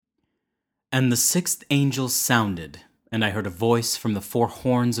And the sixth angel sounded, and I heard a voice from the four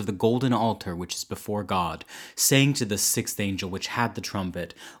horns of the golden altar which is before God, saying to the sixth angel which had the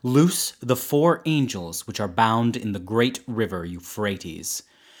trumpet, Loose the four angels which are bound in the great river Euphrates.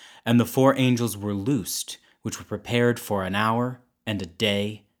 And the four angels were loosed, which were prepared for an hour, and a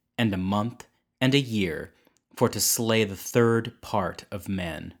day, and a month, and a year, for to slay the third part of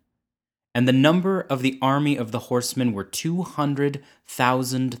men. And the number of the army of the horsemen were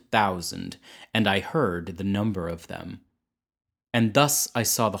 200,000, and I heard the number of them. And thus I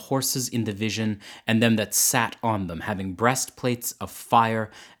saw the horses in the vision, and them that sat on them, having breastplates of fire,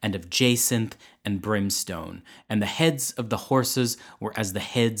 and of jacinth, and brimstone. And the heads of the horses were as the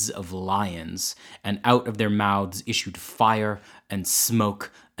heads of lions, and out of their mouths issued fire, and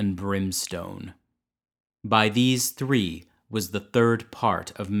smoke, and brimstone. By these three was the third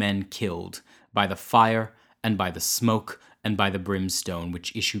part of men killed, by the fire, and by the smoke, and by the brimstone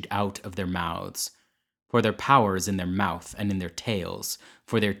which issued out of their mouths. For their power is in their mouth and in their tails,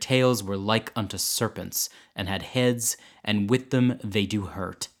 for their tails were like unto serpents, and had heads, and with them they do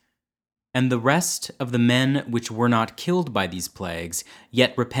hurt. And the rest of the men which were not killed by these plagues,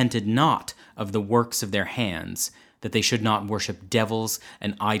 yet repented not of the works of their hands, that they should not worship devils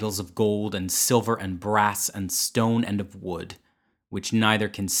and idols of gold and silver and brass and stone and of wood, which neither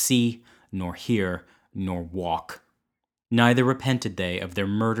can see, nor hear, nor walk. Neither repented they of their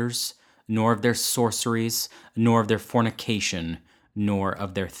murders, nor of their sorceries, nor of their fornication, nor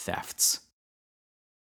of their thefts.